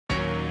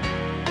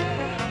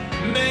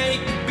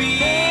make a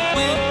beat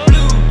with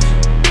blues.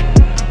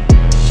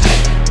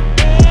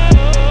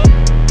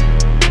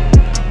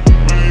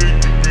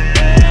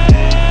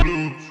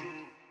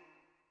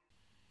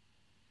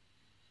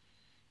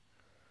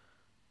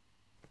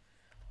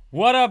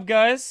 What up,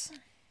 guys?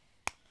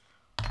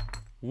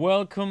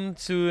 Welcome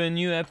to a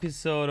new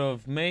episode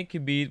of Make a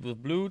Beat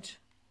with Blues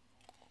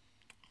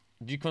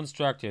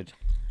Deconstructed.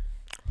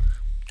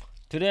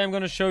 Today I'm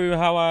gonna show you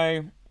how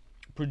I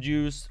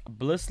produce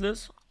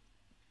BLISSLESS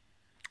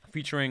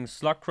featuring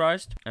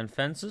SLUG and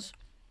FENCES.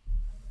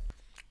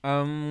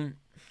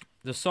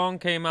 The song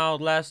came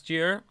out last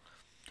year,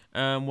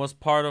 was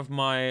part of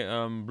my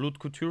Blut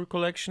Couture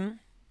collection.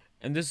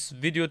 In this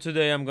video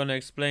today I'm gonna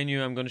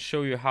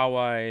show you how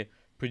I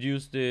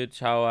produced it,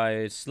 how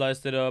I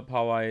sliced it up,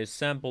 how I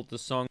sampled the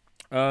song.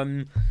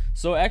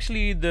 So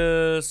actually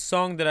the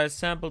song that I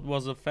sampled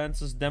was a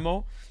FENCES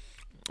demo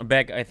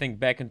I think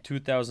back in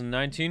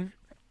 2019,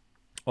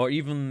 or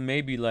even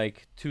maybe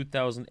like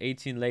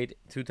 2018, late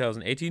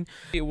 2018.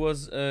 It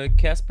was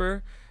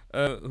Casper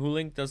who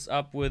linked us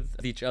up with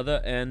each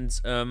other, and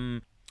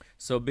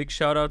so big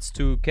shout outs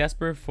to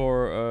Casper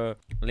for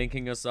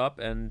linking us up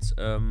and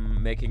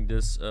making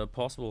this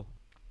possible.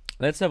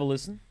 Let's have a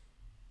listen.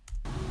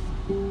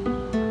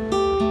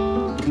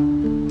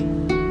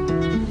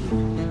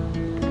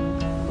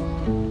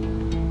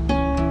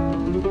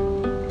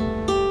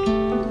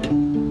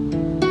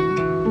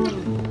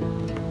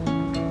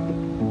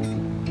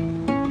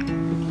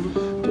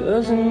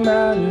 Doesn't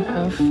matter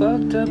how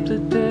fucked up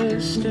that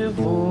this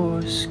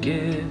divorce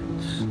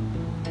gets.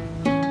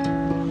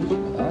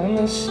 On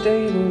the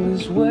stable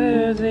is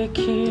where they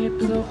keep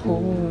the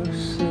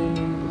horses.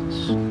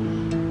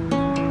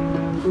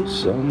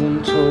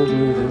 Someone told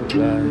me that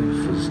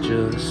life was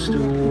just a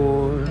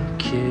war,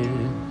 kid.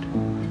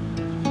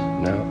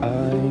 Now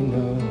I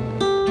know.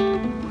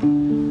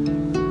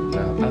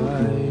 Now I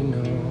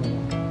know.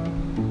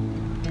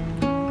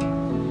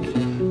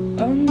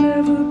 I'll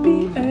never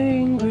be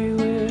angry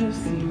with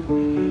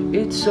you.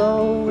 It's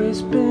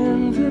always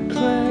been the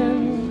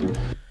plan.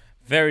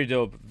 Very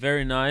dope,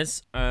 very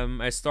nice.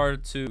 I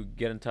started to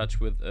get in touch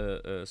with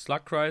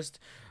SLUG,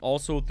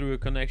 also through a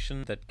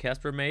connection that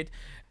Casper made.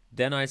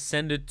 Then I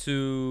sent it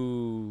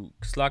to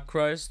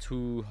SLUG,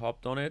 who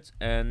hopped on it,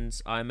 and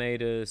I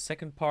made a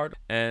second part,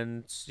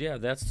 and yeah,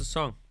 that's the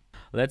song.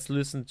 Let's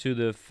listen to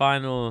the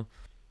final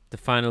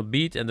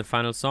beat and the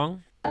final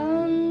song.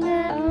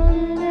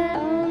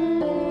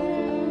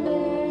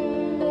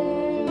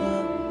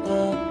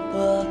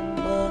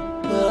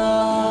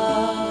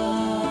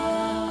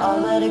 I'll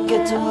let it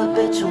get to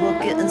habitual,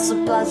 getting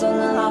supplies on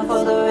and off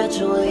for the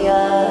ritual,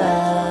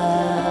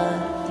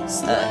 yeah.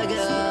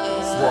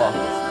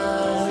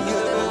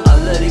 I'll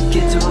let it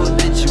get to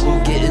habitual,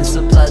 getting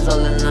supplies all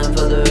in line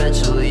for the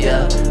ritual,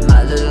 yeah.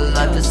 My little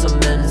life is so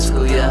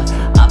minuscule, yeah.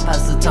 I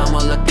pass the time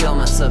while I kill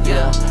myself,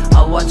 yeah.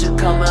 I watch it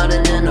come out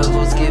in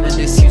intervals, giving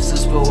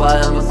excuses for why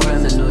I'm a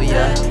criminal,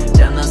 yeah.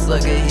 Damn, that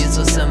slugger, he's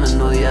so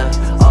seminal, yeah.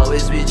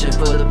 Always reaching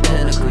for the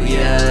pinnacle,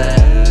 yeah.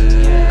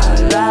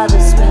 I'd rather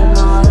spend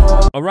my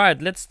whole...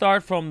 Alright, let's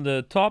start from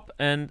the top,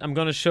 and I'm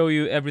gonna show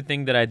you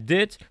everything that I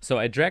did. So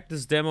I dragged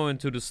this demo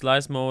into the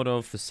slice mode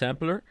of the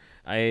sampler.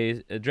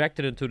 I dragged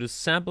it into the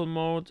sample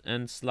mode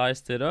and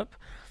sliced it up,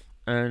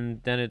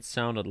 and then it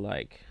sounded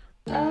like...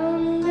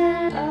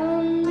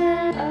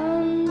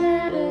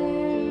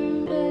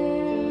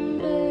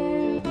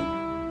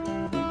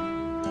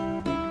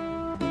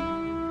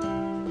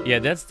 Yeah,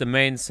 that's the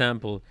main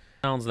sample.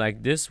 Sounds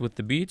like this with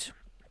the beat.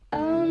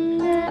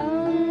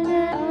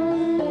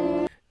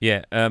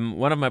 Yeah,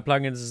 one of my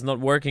plugins is not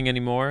working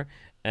anymore,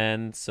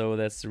 and so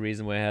that's the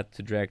reason why I had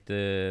to drag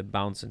the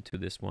bounce into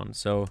this one.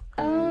 So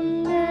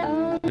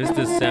this is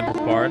the sample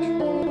part.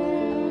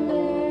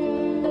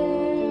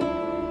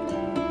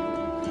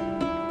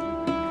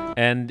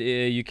 And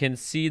you can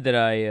see that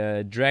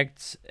I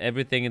dragged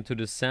everything into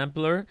the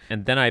sampler,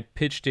 and then I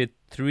pitched it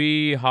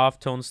 3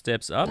 half-tone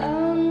steps up.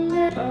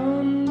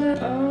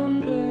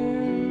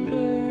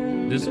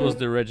 This was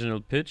the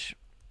original pitch.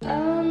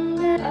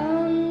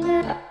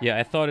 Yeah,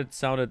 I thought it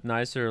sounded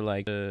nicer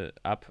like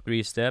up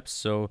 3 steps,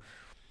 so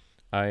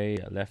I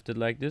left it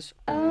like this.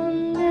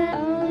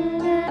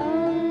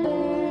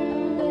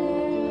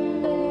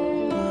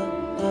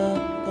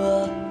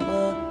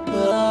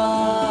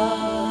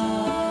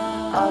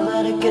 I'll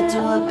let it get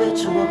to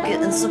habitual,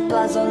 getting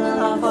supplies on and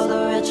off for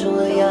the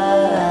ritual, yeah.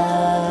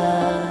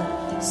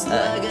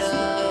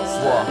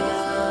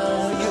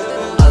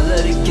 I'll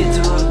let it get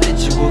to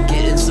habitual,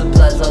 getting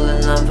supplies all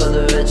in line for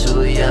the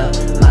ritual, yeah.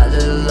 My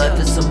little life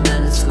is so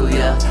minuscule,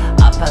 yeah.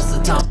 I pass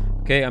the time.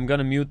 Okay, I'm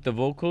gonna mute the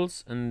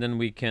vocals, and then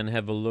we can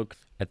have a look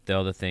at the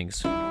other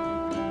things.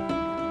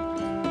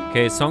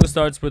 Okay, song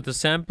starts with the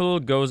sample,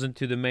 goes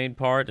into the main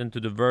part, into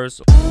the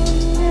verse.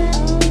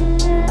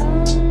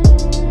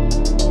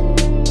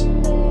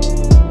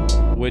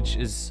 Which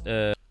is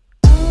bass,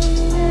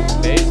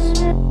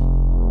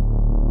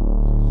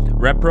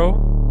 repro,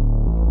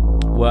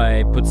 where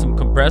I put some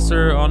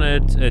compressor on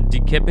it, a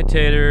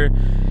decapitator,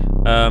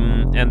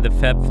 and the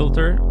fab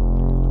filter.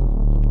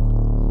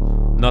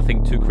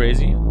 nothing too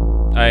crazy.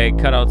 I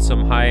cut out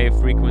some high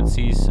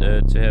frequencies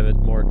to have it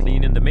more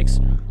clean in the mix.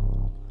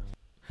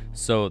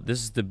 So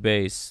this is the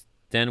bass.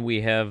 Then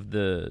we have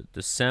the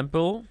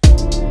sample.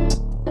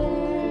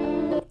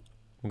 I'm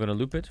gonna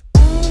loop it.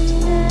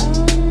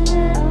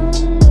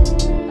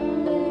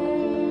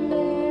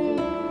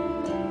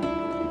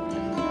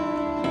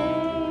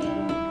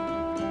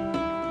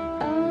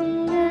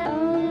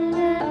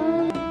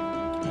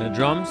 The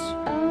drums.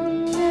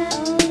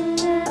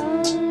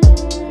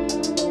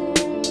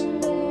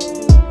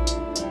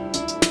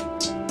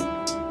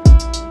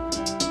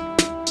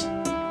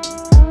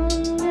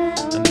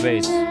 And the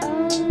bass.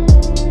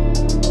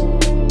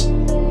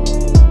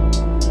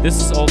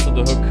 This is also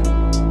the hook.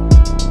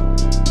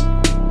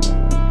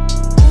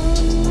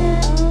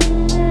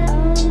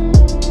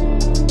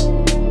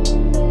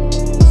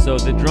 So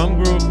the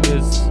drum group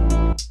is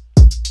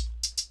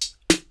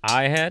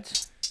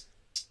hi-hat,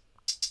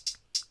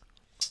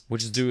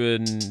 which is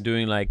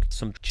doing like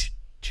some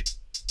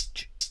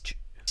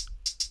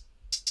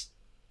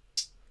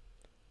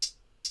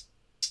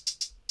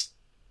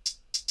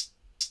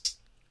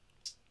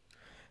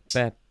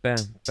bam bam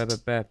bam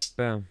bam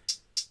bam.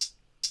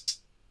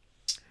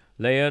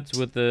 Layered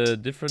with a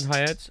different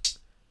hi-hat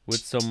with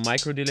some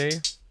micro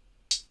delay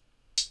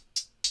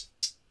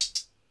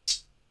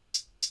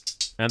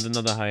and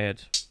another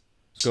hi-hat.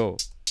 Let's go.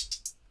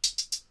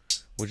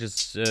 Which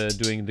is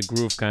doing the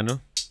groove kind of,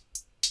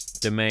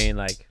 the main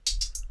like.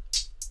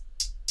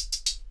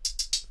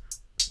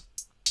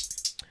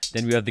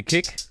 Then we have the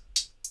kick.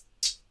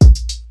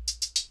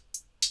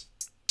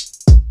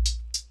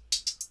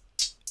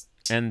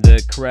 And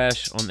the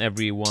crash on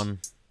every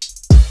one.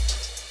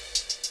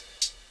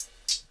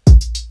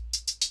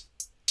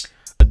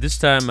 This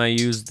time I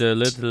used the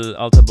little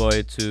altar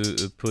boy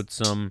to put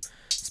some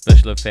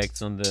special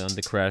effects on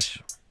the crash.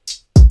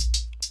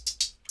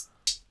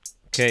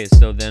 Okay,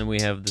 so then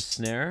we have the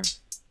snare.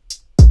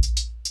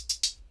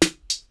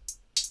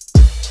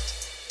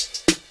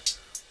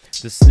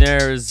 The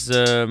snare is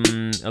a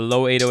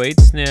low 808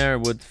 snare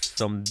with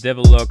some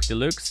Devil Lock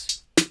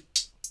Deluxe,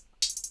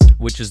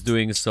 which is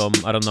doing some,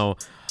 I don't know,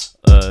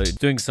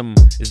 doing some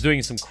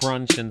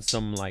crunch and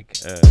some like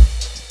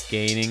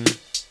gaining,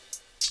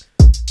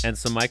 and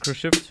some micro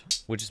shift,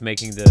 which is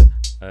making the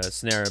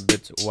snare a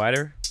bit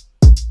wider,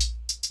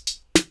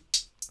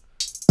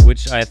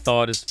 which I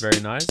thought is very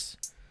nice.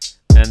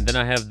 And then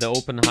I have the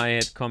open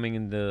hi-hat coming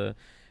in the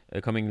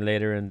coming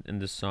later in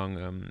the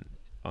song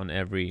on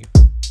every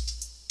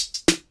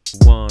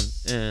 1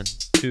 and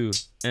 2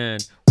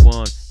 and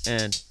 1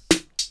 and.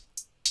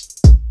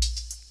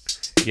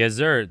 Yes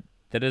sir,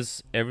 that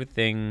is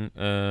everything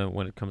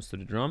when it comes to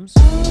the drums.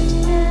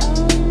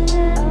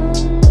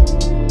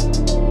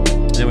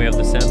 Then we have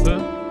the sample.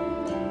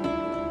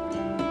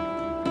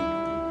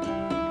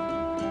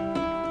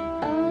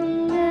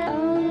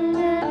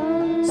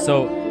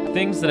 So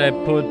things that I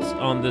put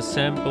on the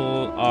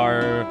sample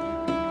are,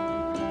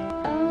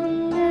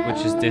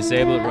 which is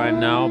disabled right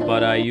now,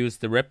 but I use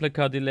the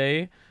replica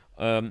delay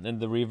and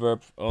the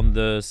reverb on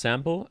the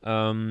sample.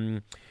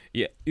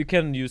 Yeah, you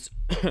can use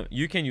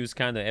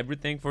kind of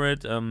everything for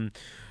it.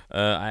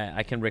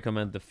 I can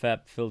recommend the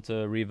Fab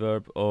filter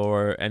reverb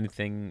or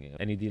anything,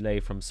 any delay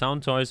from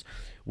Sound Toys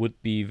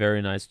would be very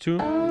nice too.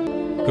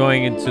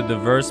 Going into the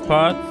verse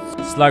part,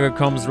 Slugger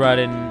comes right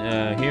in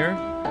here.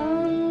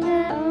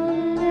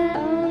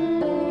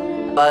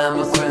 I am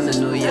a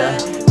criminal, yeah.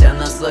 Damn,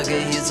 that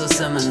slugger, he's so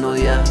seminal,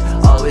 yeah.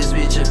 Always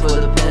reaching for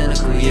the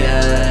pinnacle,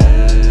 yeah.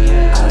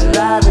 I'd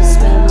rather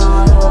spend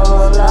my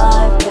whole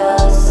life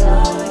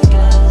guessing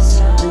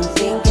than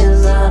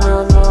thinking that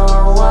I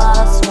know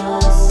what's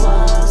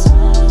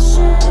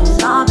missing.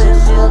 And I've been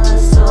feeling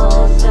so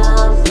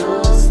damn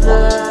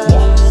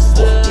listless.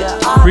 Yeah,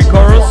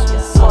 Pre-chorus.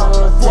 so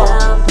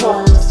damn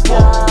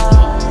listless.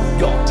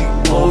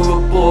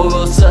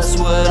 Ouroboros, that's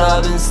what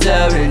I've been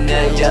staring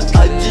at. Yeah,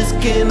 I just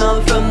came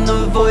out from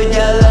the void.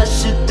 Yeah, that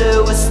shit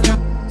there was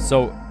stupid.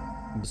 So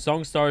the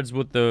song starts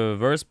with the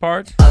verse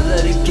part, I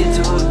let it get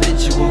to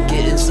habitual,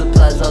 getting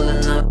supplies all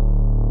in that.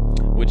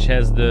 which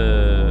has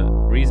the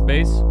Reese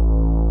bass.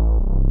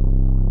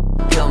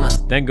 Kill my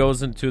Then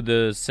goes into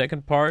the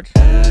second part,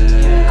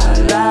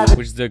 I'd rather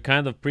which is the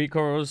kind of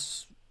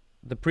pre-chorus,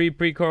 the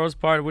pre-chorus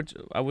part, which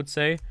I would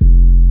say,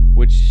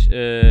 which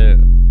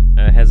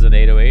has an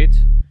 808.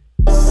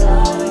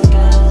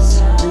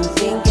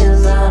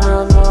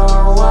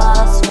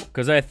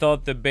 Because I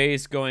thought the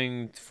bass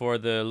going for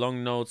the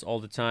long notes all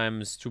the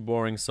time is too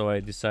boring, so I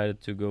decided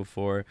to go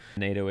for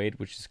an 808,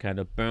 which is kind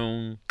of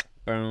boom,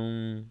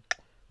 boom,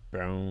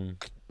 boom,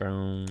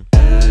 boom.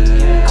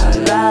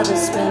 I'd rather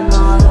spend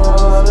my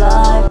whole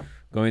life.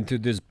 Going to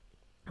this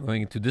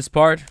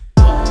part,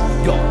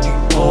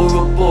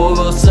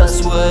 Ouroboros,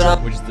 that's what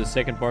I. which is the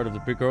second part of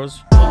the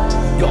pre-chorus.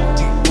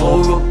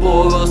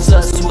 Ouroboros,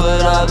 that's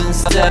what I've been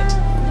stepping.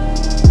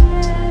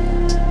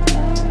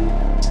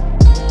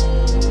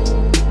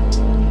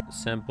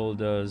 Sample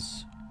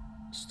does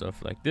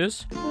stuff like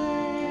this.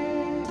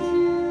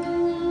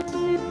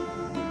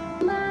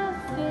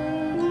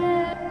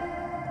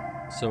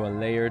 So I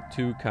layered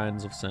two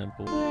kinds of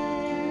sample.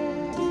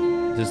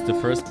 This is the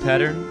first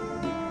pattern,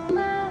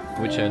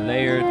 which I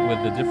layered with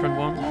a different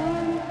one.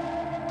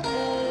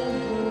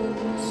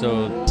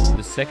 So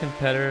the second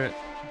pattern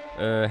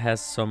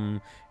has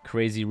some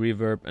crazy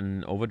reverb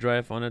and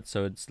overdrive on it,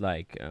 so it's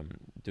like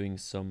doing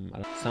some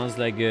sounds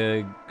like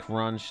a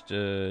crunched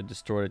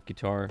distorted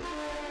guitar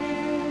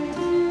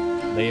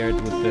layered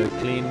with the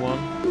clean one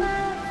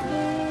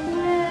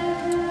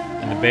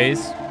and the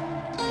bass.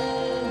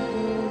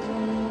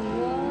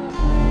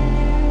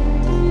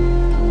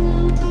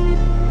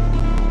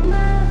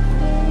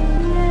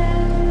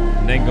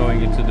 And then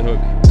going into the hook.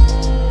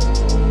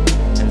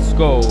 Let's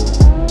go.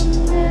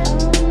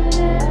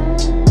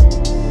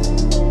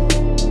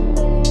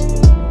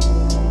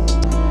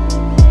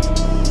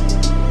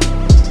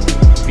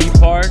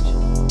 Part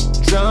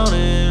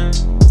drowning.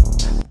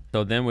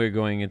 So then we're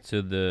going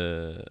into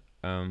the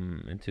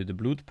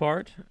blues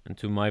part,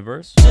 into my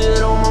verse. Let's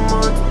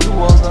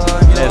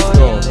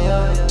go.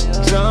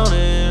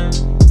 Drowning,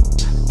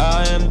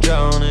 I am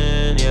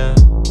drowning, yeah.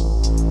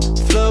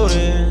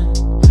 Floating,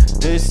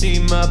 they see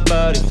my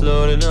body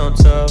floating on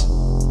top.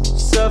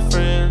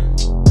 Suffering,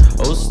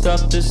 oh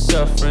stop the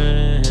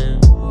suffering.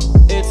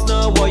 It's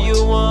not what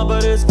you want,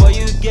 but it's what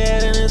you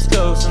get, and it's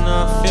close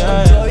enough,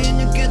 yeah. I'm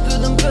trying to get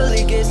through them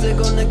pearly gates. They're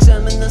gonna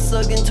examine the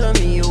slug and turn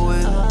me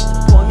away.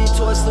 Point me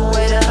towards the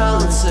way to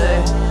hell and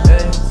say,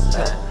 hey,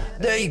 hey,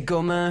 there you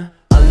go, man.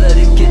 I let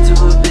it get to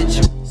a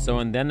bitch. So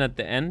and then at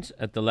the end,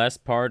 at the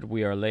last part,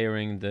 we are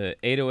layering the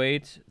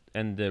 808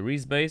 and the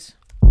Reese bass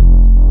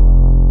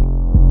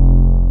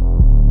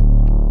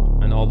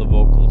and all the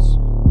vocals.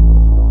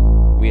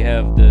 We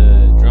have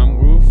the drum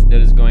groove that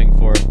is going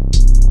for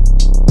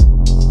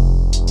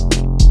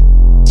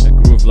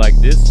like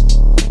this,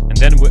 and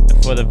then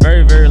for the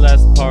very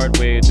last part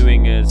we're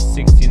doing a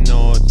 16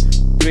 note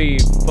 3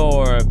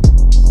 4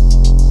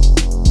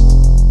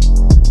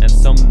 and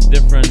some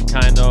different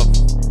kind of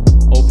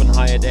open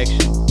hi-hat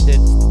action.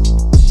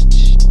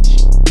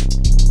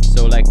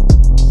 So like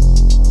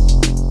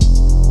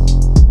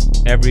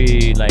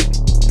every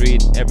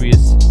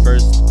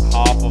first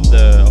half of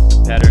the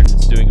pattern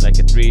is doing like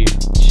a 3.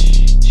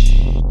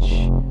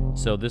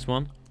 So this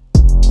one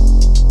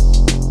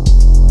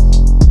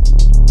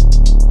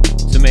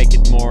to make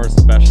it more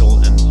special.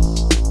 And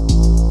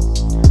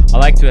I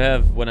like to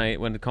have, when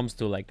it comes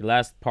to like the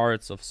last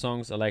parts of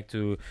songs, I like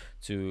to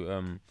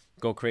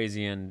go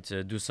crazy and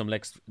do some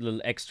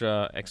little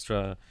extra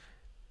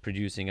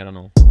producing, I don't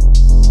know.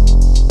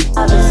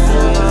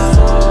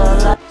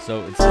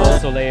 So it's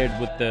also layered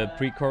with the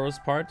pre-chorus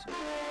part,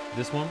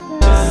 this one.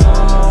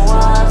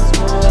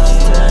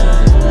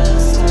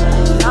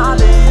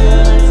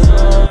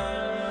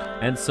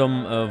 And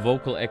some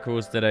vocal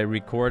echoes that I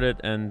recorded,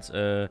 and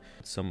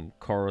some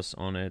chorus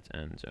on it,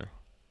 and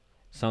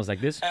sounds like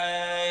this.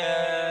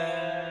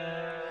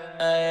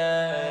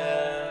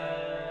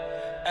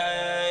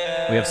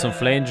 We have some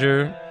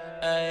flanger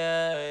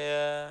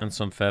and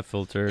some fab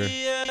filter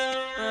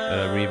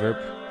reverb.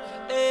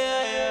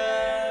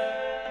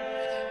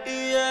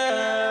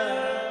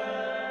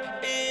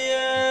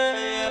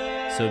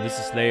 So this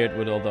is layered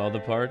with all the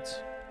other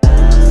parts.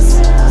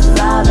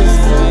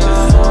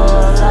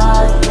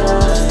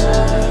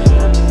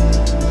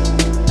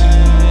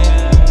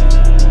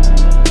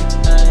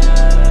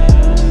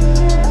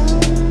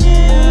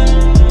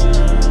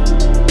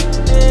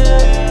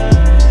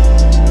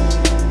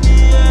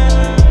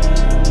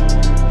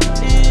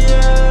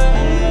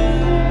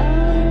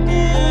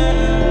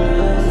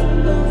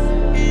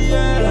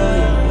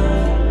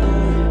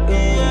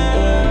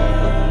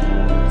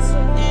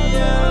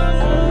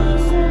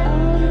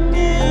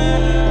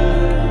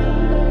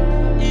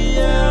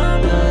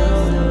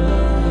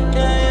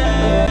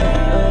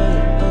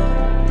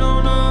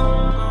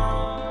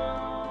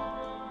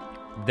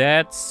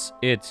 That's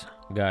it,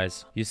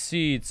 guys. You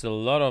see, it's a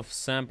lot of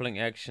sampling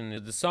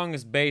action. The song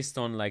is based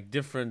on like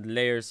different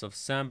layers of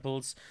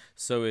samples.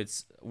 So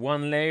it's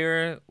one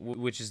layer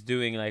which is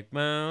doing like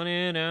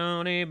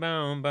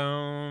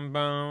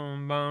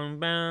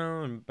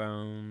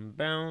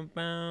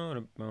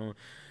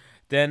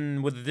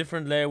then with a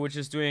different layer which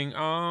is doing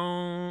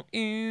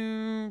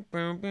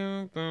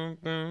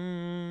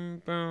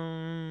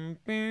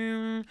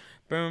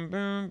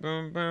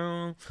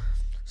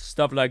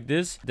stuff like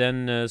this.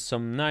 Then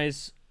some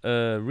nice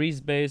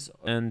Reese bass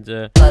and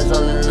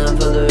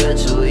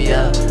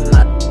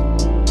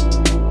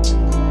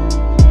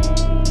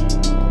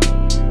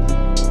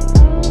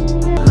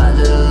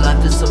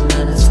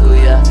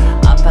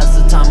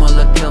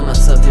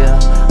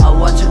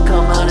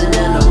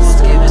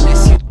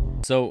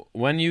so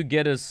when you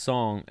get a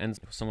song and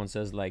someone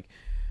says like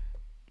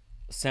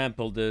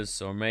sample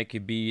this or make a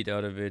beat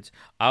out of it,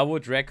 I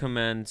would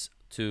recommend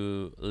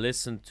to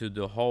listen to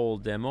the whole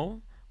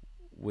demo,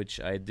 which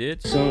I did.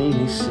 It's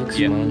only 6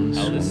 months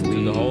I'll listen and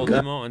to the we whole got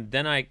demo, and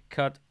then I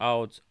cut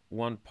out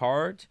one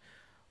part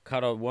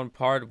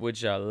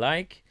which I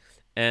like,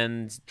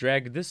 and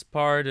drag this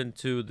part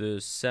into the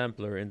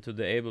sampler, into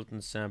the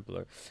Ableton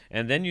sampler,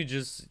 and then you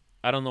just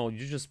I don't know,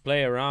 you just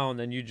play around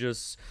and you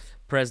just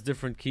press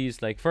different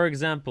keys. Like for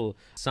example,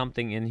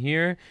 something in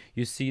here,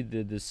 you see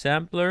the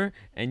sampler,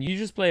 and you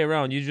just play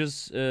around. You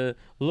just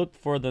look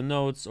for the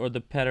notes or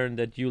the pattern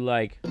that you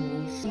like.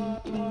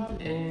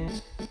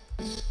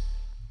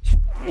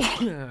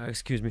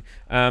 Excuse me.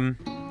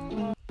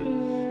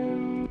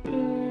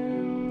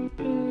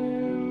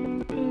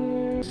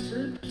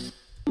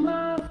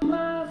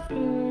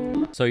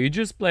 So you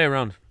just play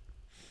around.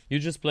 You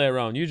just play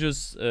around. You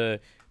just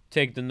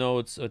take the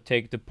notes or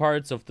take the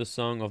parts of the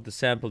song, of the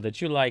sample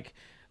that you like,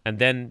 and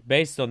then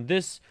based on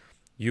this,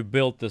 you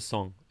build the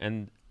song.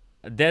 And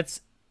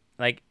that's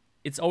like,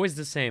 it's always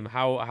the same.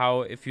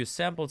 How if you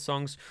sample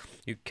songs,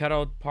 you cut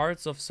out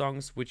parts of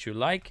songs which you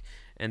like,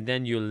 and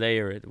then you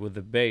layer it with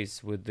the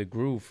bass, with the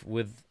groove,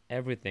 with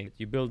everything.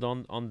 You build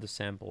on the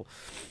sample.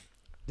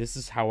 This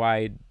is how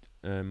I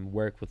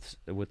work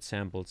with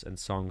samples and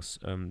songs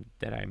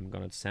that I'm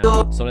gonna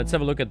sample. So let's have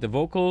a look at the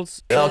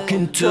vocals. I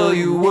can tell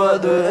you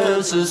what the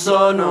answers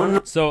are.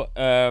 No. So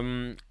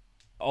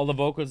all the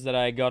vocals that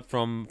I got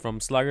from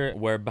Slugger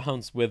were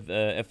bounced with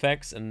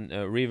effects and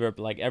reverb,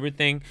 like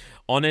everything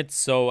on it.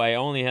 So I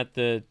only had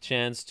the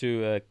chance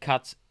to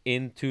cut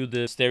into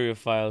the stereo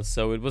files,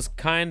 so it was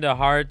kind of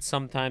hard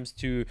sometimes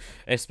to,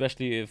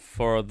 especially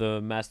for the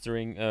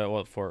mastering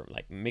or for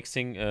like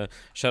mixing.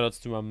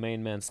 Shoutouts to my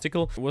main man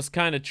Stickle. It was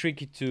kind of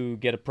tricky to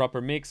get a proper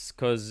mix,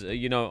 because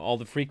you know, all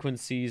the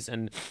frequencies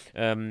and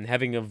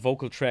having a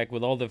vocal track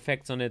with all the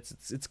effects on it,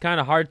 it's kind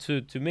of hard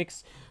to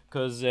mix,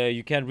 because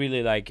you can't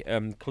really like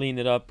clean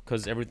it up,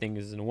 because everything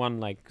is in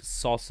one like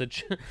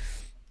sausage.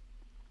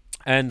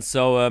 And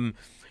so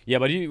yeah,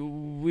 but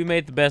we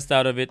made the best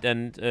out of it,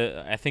 and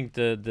I think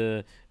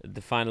the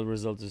final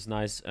result is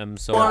nice.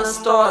 So wanna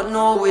start,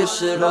 no, we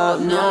should up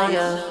now,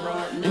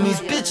 yeah. And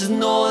these bitches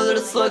know that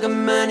it's like a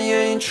man, you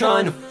ain't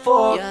trying to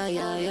fuck.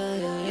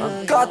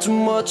 I got too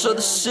much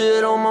other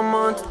shit on my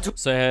mind to do.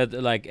 So I had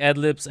like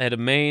ad-libs, I had a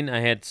main,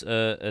 I had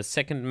a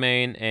second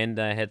main, and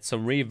I had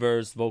some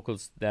reverse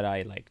vocals that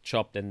I like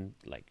chopped and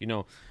like, you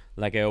know,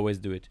 like I always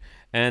do it.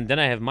 And then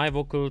I have my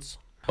vocals.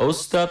 Oh,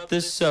 stop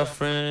this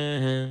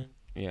suffering.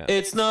 Yeah.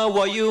 It's not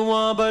what you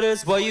want, but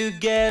it's what you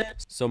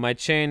get. So my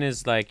chain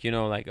is like, you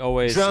know, like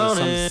always some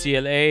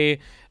CLA,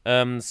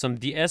 some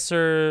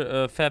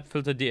de-esser, fab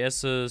filter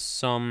de-esser,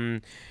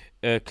 some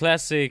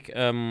classic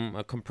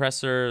a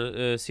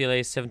compressor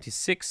CLA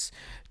 76,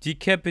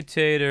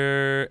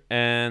 decapitator,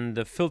 and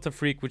the filter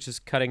freak, which is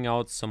cutting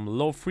out some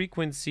low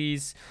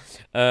frequencies.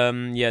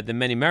 Yeah, the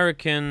Man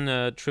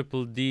American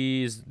Triple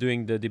D is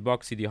doing the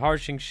deboxy,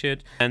 deharshing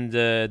shit, and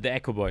the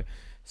Echo Boy.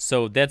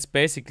 So that's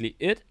basically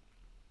it.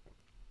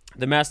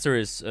 The master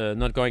is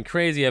not going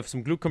crazy. I have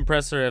some glue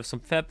compressor, I have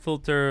some fab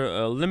filter,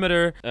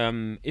 limiter.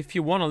 If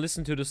you want to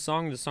listen to the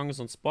song is on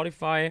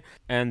Spotify.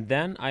 And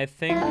then I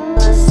think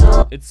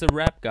it's a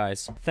wrap,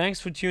 guys. Thanks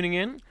for tuning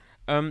in.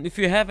 If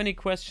you have any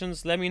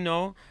questions, let me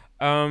know.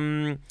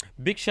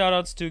 Big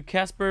shoutouts to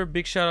Casper,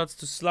 big shoutouts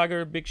to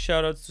Slugger, big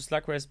shoutouts to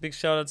Slugrise, big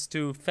shoutouts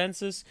to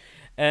Fences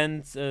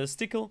and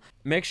Stickle.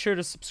 Make sure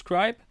to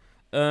subscribe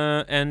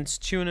and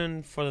tune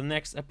in for the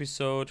next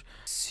episode.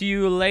 See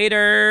you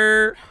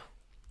later.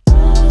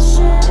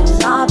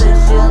 I've been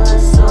feeling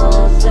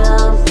so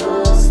damn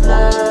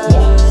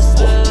BLISSLESS.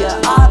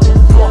 Yeah, I've been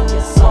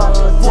feeling so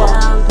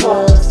damn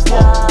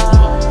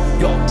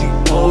BLISSLESS. Yo, the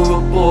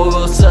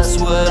Ouroboros, that's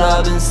what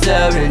I've been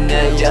staring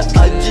at. Yeah,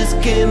 I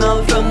just came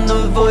out from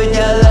the void.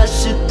 Yeah, that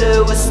shit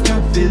there was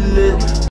stupid lit.